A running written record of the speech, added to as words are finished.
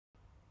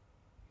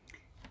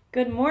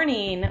Good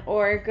morning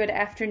or good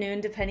afternoon,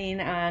 depending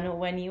on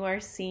when you are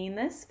seeing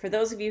this. For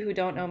those of you who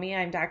don't know me,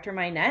 I'm Dr.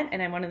 Minette, and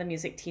I'm one of the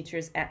music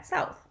teachers at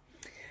South.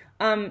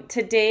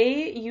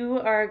 Today, you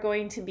are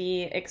going to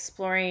be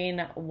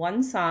exploring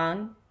one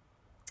song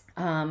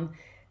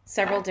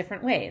several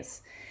different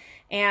ways.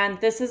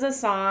 And this is a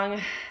song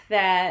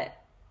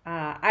that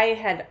I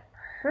had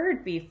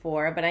heard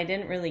before, but I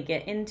didn't really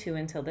get into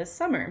until this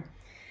summer.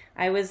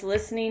 I was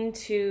listening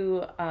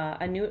to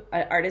an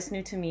artist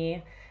new to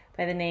me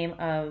by the name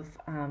of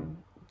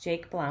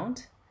Jake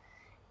Blount.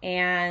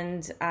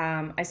 And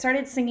I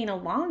started singing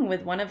along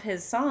with one of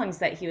his songs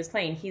that he was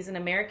playing. He's an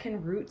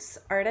American roots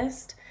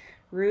artist,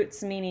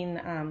 roots meaning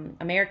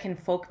American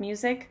folk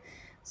music.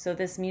 So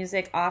this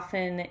music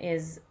often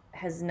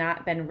has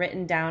not been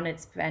written down.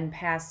 It's been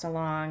passed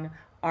along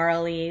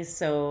orally.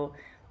 So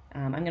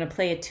I'm going to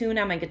play a tune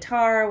on my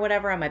guitar or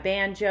whatever on my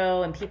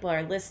banjo, and people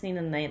are listening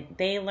and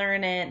they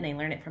learn it and they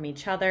learn it from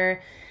each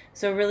other.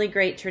 So a really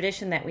great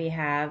tradition that we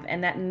have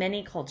and that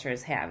many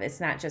cultures have. It's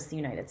not just the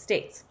United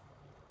States.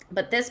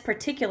 But this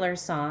particular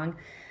song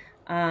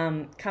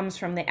comes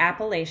from the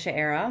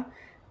Appalachia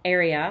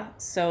area.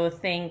 So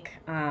think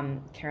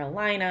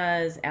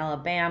Carolinas,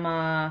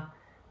 Alabama,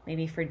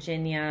 maybe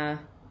Virginia.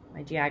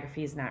 My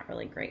geography is not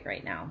really great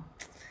right now.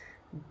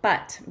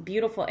 But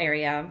beautiful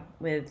area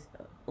with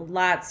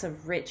lots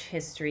of rich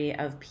history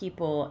of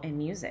people and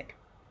music.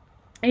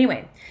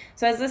 Anyway,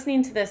 so I was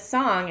listening to this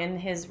song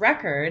and his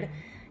record,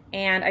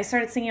 and I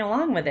started singing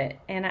along with it.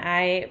 And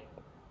I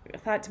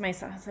thought to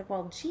myself, I was like,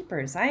 well,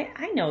 jeepers,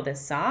 I know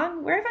this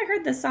song. Where have I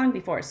heard this song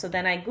before? So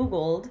then I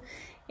Googled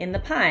In the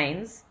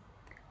Pines,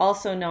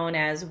 also known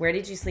as Where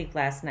Did You Sleep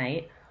Last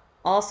Night,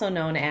 also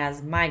known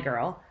as My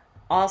Girl,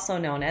 also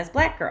known as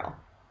Black Girl.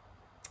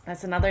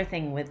 That's another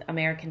thing with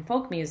American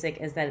folk music,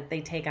 is that they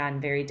take on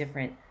very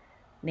different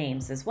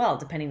names as well,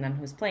 depending on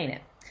who's playing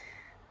it.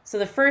 So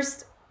the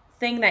first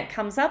thing that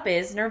comes up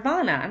is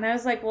Nirvana. And I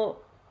was like,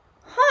 well,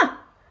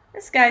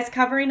 this guy's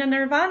covering a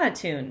Nirvana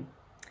tune.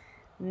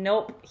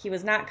 Nope, he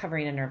was not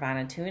covering a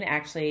Nirvana tune.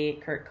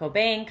 Actually, Kurt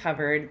Cobain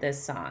covered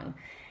this song.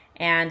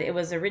 And it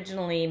was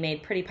originally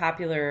made pretty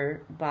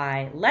popular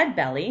by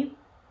Leadbelly.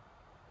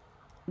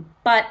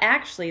 But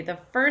actually, the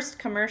first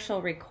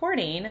commercial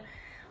recording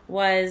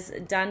was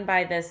done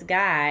by this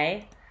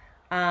guy,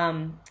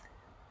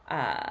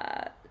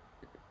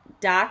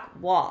 Doc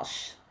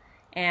Walsh,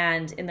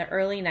 and in the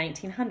early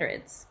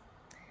 1900s.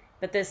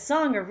 But this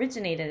song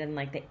originated in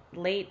like the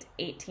late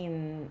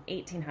 1800s,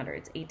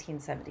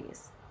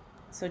 1870s.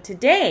 So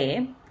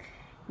today,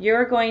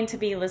 you're going to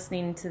be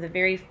listening to the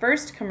very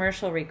first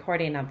commercial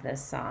recording of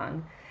this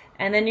song,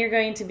 and then you're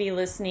going to be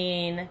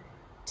listening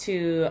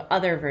to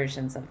other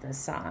versions of this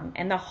song.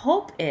 And the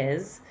hope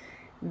is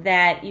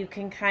that you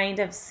can kind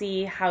of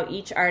see how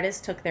each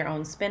artist took their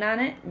own spin on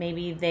it.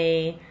 Maybe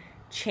they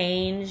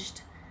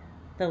changed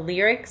the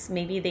lyrics,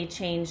 maybe they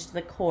changed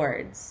the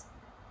chords.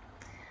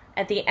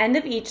 At the end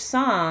of each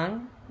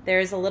song,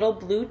 there's a little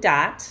blue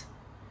dot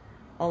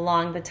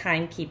along the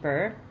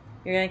timekeeper.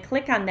 You're going to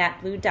click on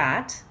that blue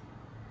dot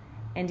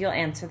and you'll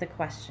answer the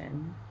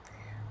question.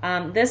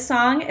 This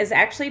song is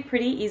actually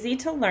pretty easy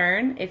to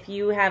learn. If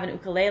you have an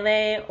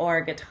ukulele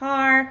or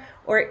guitar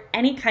or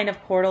any kind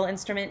of chordal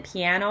instrument,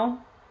 piano,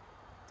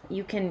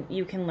 you can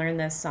learn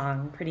this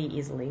song pretty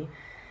easily.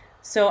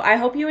 So I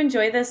hope you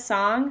enjoy this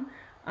song.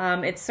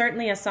 It's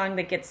certainly a song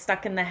that gets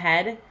stuck in the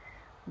head,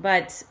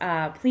 but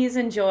please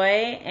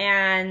enjoy,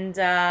 and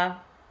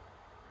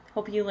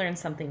hope you learn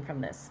something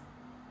from this.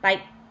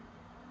 Bye.